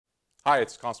Hi,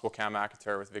 it's Constable Cam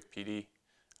McIntyre with Vic PD.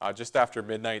 Just after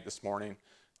midnight this morning,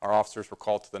 our officers were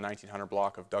called to the 1900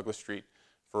 block of Douglas Street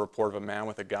for a report of a man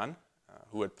with a gun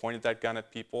who had pointed that gun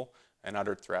at people and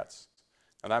uttered threats.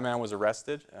 Now, that man was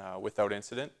arrested without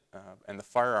incident, and the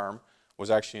firearm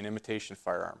was actually an imitation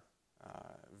firearm.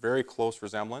 Very close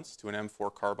resemblance to an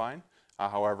M4 carbine,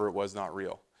 however, it was not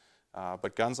real.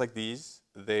 But guns like these,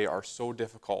 they are so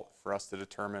difficult for us to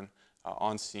determine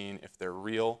on scene if they're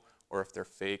real or if they're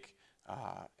fake.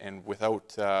 And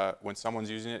when someone's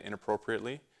using it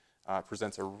inappropriately,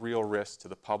 presents a real risk to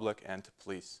the public and to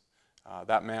police.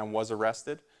 That man was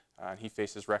arrested, and he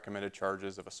faces recommended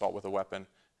charges of assault with a weapon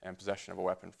and possession of a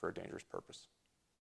weapon for a dangerous purpose.